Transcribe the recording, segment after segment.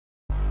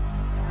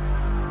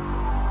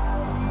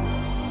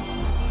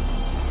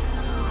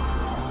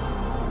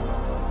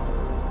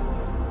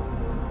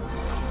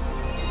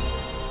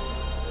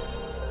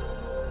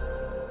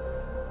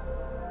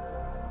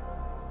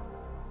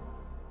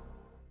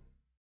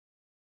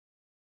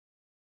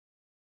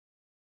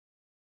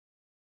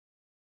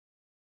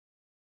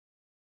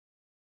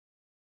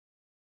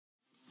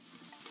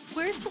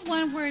Where's the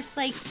one where it's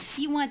like,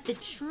 you want the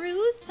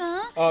truth,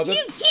 huh?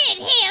 You can't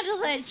handle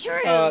the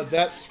truth.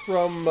 That's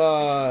from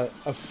A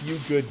Few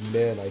Good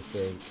Men, I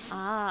think.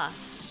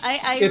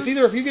 It's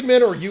either A Few Good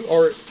Men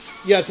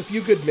yeah, it's A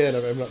Few Good Men,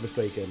 if I'm not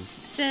mistaken.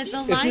 The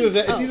line, it's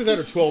either that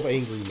or 12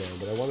 Angry Men,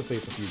 but I want to say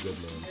it's A Few Good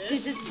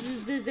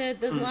Men.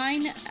 The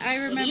line I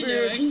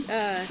remember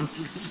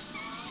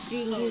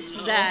being used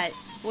for that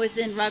was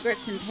in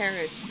Rugrats in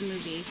Paris, the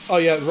movie. Oh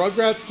yeah,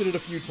 Rugrats did it a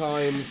few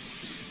times.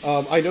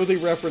 I know they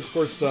referenced, of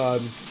course,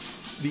 the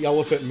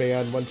Elephant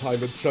Man one time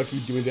with Chucky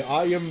doing the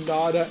 "I am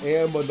not an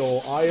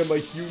aminal, I am a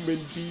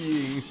human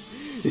being."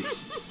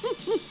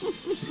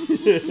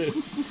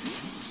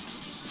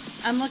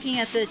 I'm looking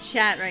at the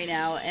chat right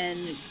now,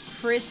 and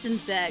Chris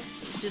and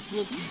Bex just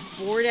look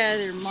bored out of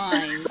their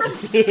minds.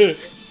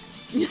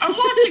 I'm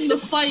watching the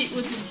fight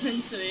with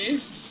intensity.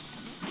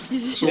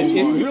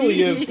 It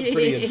really is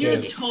pretty intense.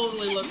 You're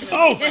totally looking at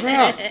Oh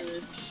crap!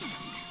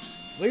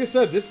 Like I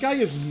said, this guy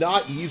is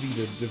not easy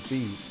to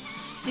defeat.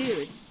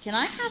 Dude, can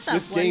I have that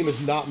This game is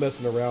not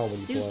messing around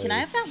when you play. Dude, can I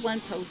have that one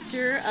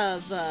poster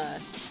of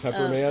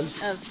Pepperman?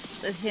 Of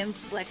him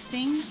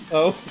flexing?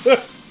 Oh.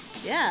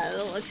 Yeah,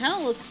 it kind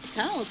of looks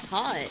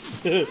hot.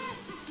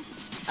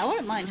 I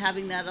wouldn't mind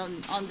having that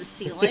on the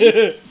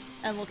ceiling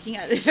and looking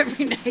at it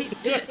every night.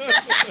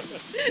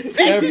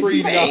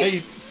 Every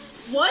night.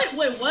 What?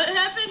 Wait, what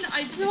happened?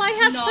 I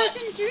have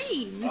pleasant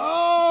dreams.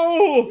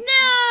 Oh!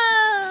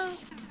 No!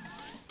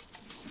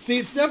 See,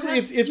 it's definitely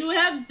it's. You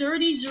have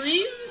dirty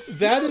dreams.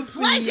 That is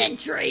pleasant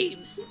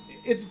dreams.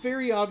 It's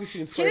very obviously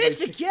inspired. Get it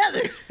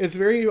together. It's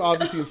very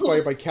obviously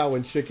inspired by Cow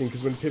and Chicken,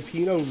 because when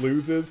Peppino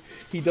loses,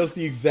 he does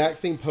the exact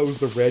same pose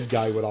the red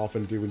guy would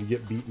often do when you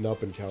get beaten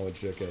up in Cow and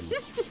Chicken,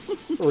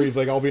 where he's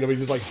like, he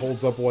just like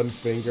holds up one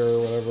finger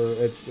or whatever.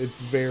 It's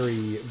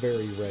very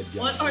very red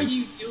guy. What are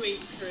you doing,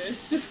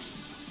 Chris?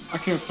 I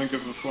can't think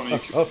of a funny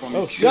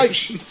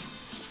yikes.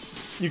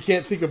 You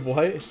can't think of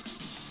what?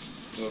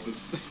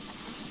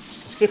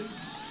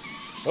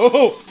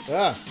 Oh!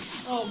 Ah!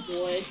 Oh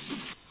boy.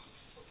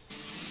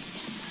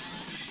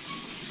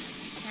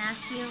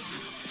 Matthew?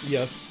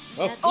 Yes.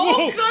 Oh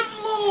good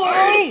lord!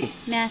 Oh!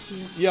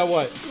 Matthew. Yeah,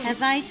 what?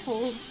 Have I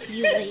told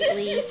you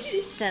lately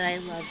that I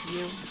love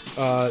you?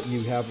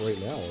 You have right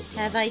now.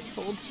 Have I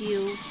told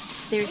you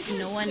there's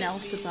no one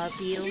else above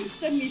you?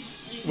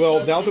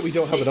 Well, now that we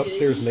don't have an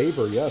upstairs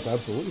neighbor, yes,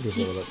 absolutely there's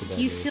no one else above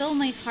me. You fill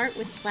my heart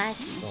with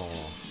gladness.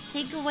 Aww.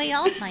 Take away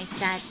all my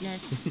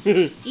sadness.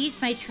 Ease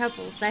my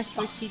troubles, that's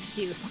what you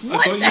do. I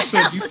thought you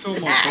said you fill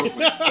my heart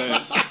with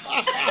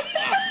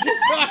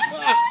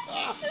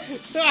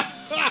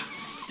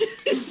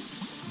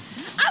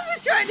I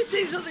was trying to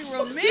say something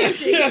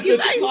romantic. Yeah, you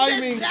the guys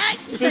timing, said that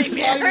the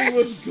timing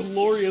was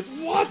glorious.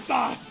 What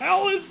the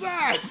hell is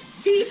that?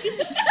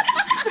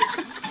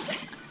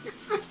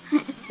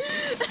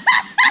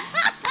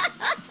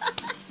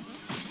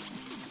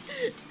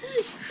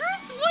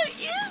 Chris, what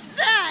is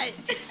that?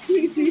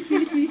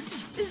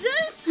 Is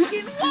that a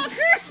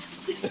skinwalker?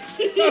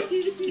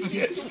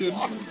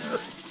 Skinwalker.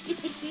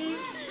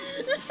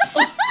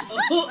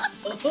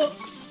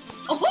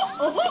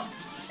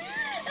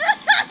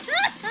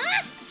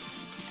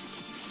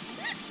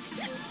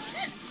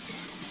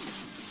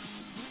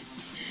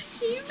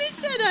 Can you make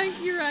that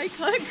your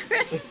icon,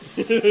 Chris?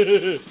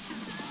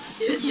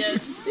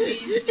 Yes,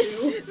 please do.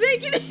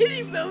 Make it an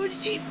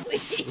emoji,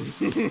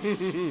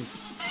 please.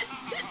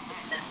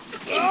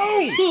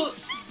 Oh!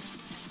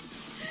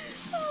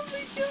 Oh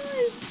my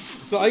gosh.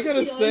 So I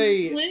gotta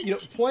say,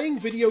 playing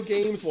video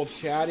games while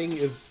chatting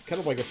is kind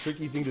of like a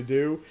tricky thing to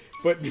do,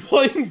 but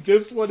playing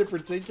this one in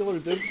particular,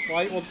 this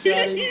fight while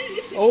chatting,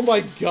 oh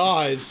my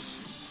gosh.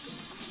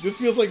 This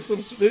feels like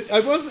some... I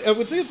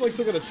would say it's like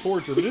some kind of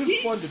torture, but it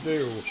is fun to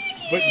do.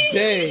 But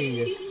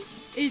dang.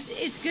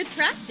 It's good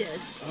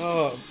practice.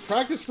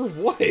 Practice for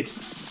what?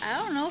 I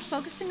don't know,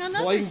 focusing on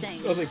other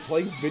things. I was like,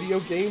 playing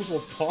video games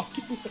while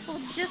talking? Well,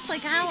 just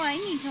like how I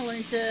need to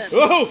learn to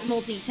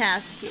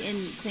multitask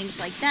and things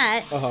like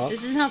that.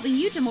 This is helping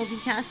you to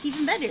multitask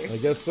even better. I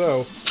guess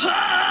so.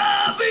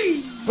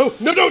 Bobby! Oh,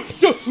 no,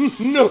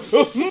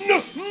 oh,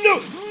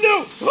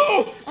 no!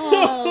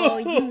 Oh,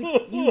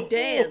 you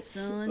dead,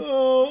 son.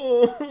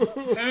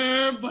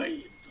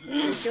 Baby.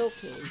 It's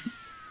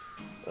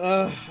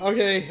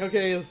okay.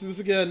 Okay, let's do this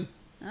again.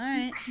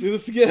 Alright. Let's do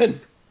this again.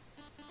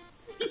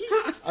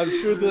 I'm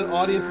sure the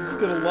audience is just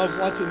gonna love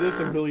watching this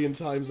a million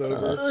times over.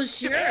 Oh,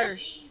 sure.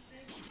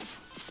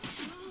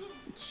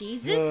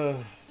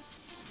 Cheez-Its?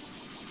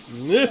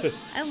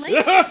 I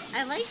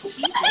like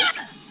Cheez-Its.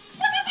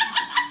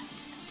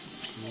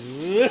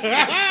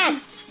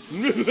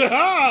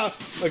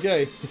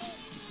 Okay.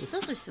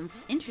 Those are some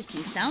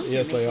interesting sounds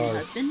yes, you're making, they are.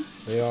 husband.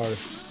 They are.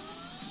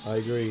 I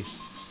agree.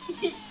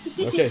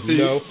 Okay,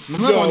 no.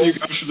 From now on, you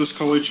guys should just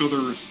call each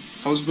other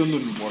husband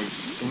and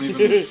wife. Don't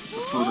even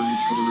refer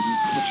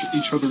to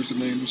each other's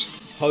names.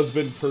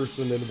 Husband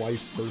person and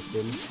wife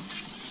person.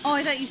 Oh,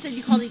 I thought you said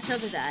you called each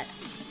other that.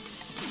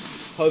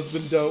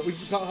 Husbando. We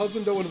should call it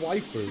husbando and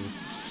waifu.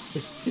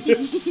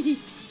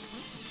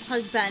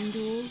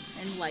 Husbandu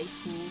and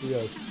waifu.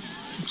 Yes.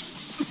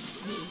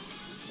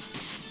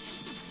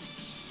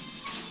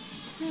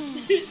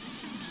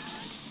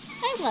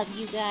 I love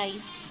you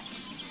guys.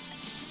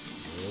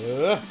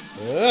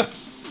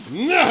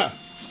 Nah.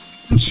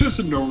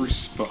 Just no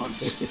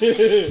response.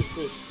 Okay.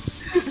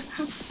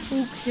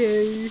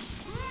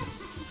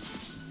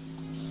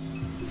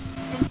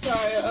 I'm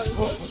sorry, I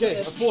was Okay,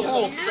 a full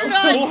health. You're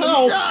not Full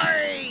health.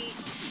 sorry.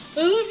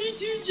 I love you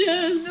too,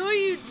 Jess. No,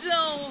 you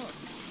don't.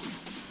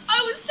 I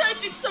was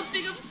typing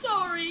something, I'm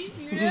sorry.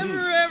 You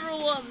never ever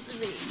loves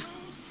me.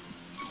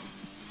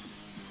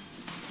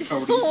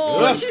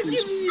 Oh, She's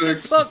giving me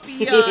the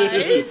puppy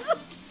eyes.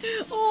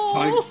 Oh,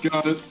 I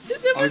got it.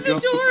 that was I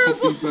got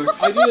adorable. the puppy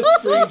back. I need a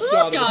screenshot of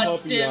the God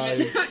puppy damn eyes.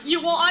 it.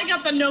 Well, I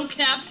got the no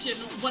caption,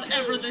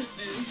 whatever this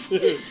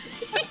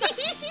is.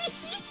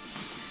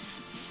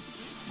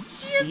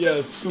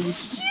 Yes.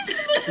 She's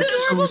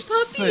the most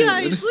adorable puppy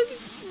eyes.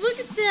 Look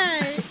at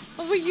that.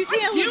 Oh wait, you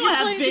can't You look. You're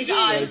have playing the big game.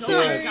 eyes, oh my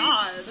Sorry.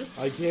 god.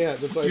 I can't.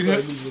 That's why I You said I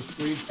have- needed a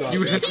screenshot.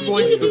 You have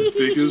like the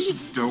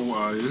biggest doe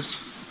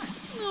eyes.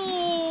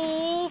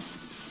 Oh,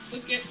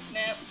 Look at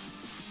Snap.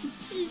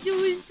 he's so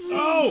sweet.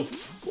 Oh!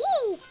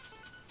 Woo.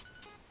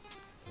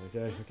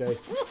 Okay.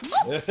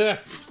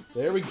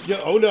 There we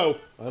go. Oh no!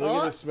 I don't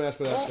get a smash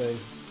for that Oh. thing.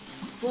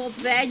 Well,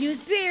 bad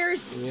news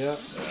bears. Yeah.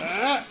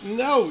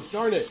 No!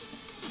 Darn it!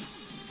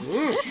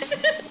 Mm.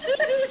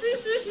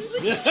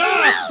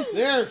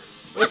 There!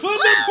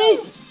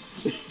 Poop!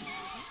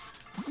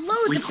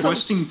 Loads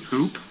Requesting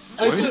poop?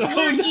 I said, What?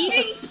 oh You're no!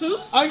 eating poop?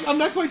 I'm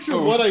not quite sure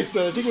Oh. what I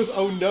said. I think it was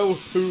oh no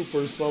poop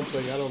or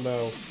something. I don't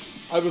know.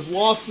 I was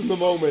lost in the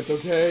moment,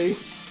 okay?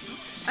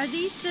 Are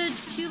these the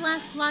 2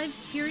 last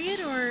lives period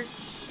or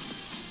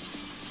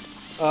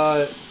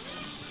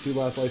 2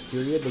 last lives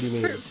period? What do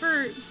you mean?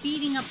 for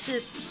beating up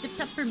the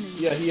Pepperman?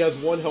 Yeah, he has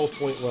 1 health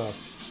point left. I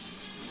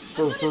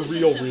For thought it was a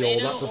real,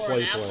 tomato not for or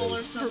play an apple play.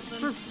 or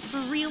something. For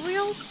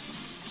real?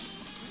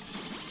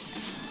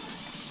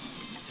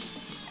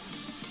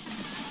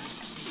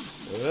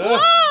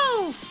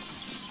 Whoa!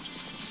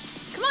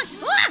 Come on!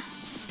 Ah!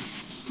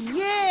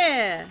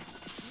 Yeah!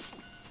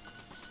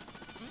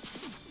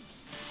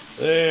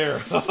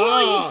 There!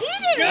 Oh, you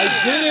did it!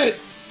 I did it!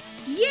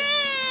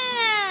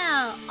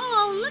 Yeah!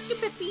 Oh, look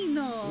at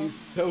Peppino! He's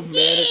so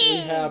manically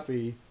Yeah!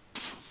 happy.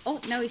 Oh,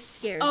 now he's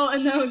scared. Oh,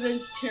 and now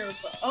there's terrible.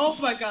 Oh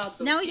my god.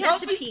 Now he has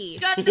to pee. He's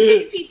got to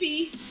take a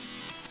pee-pee.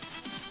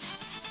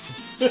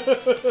 What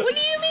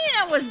do you mean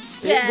that was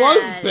bad? It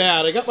was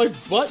bad. I got my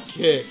butt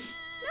kicked.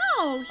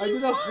 No, I he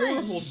did a won.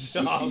 horrible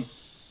job.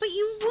 But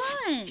you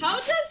won. How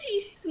does he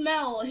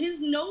smell?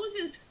 His nose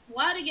is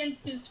flat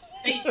against his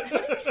face.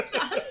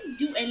 How does he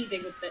do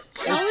anything with it?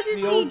 How It's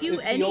does the he old- do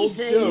it's the old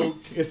anything? joke.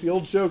 It's the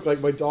old joke,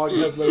 like my dog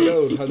has no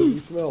nose. How does he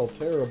smell?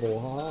 Terrible.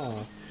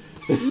 Ha.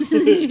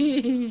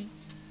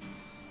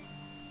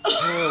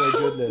 Oh my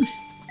goodness.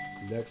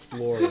 Next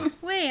floor.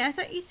 Wait, I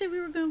thought you said we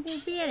were gonna go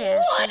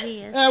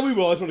badass. We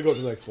will. I just want to go to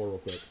the next floor real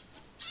quick.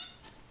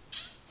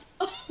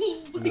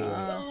 Oh my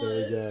god. There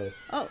we go.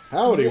 Oh.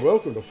 Howdy,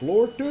 welcome to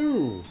floor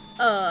 2.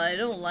 I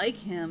don't like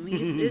him.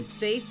 His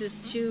face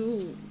is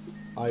too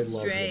I love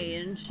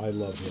strange. him. I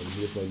love him.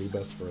 He is my new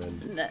best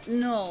friend.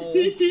 No.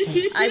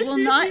 I will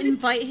not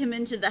invite him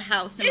into the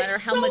house no matter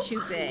how much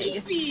you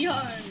beg. Creepy,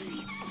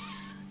 hon.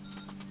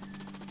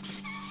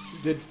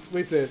 Wait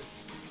a second.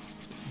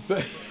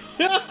 But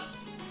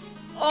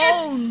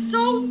Oh It's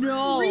so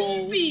no.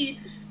 creepy.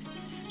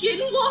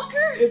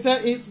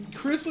 Skinwalker?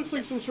 Chris looks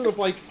like some sort of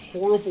like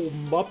horrible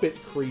Muppet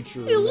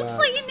creature. He in looks that.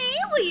 like an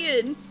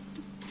alien.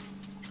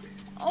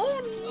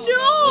 Oh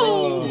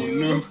Oh no.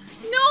 no.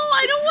 No,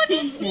 I don't want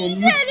to see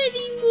that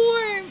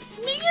anymore.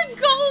 Make it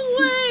go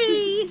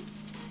away.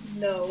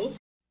 No.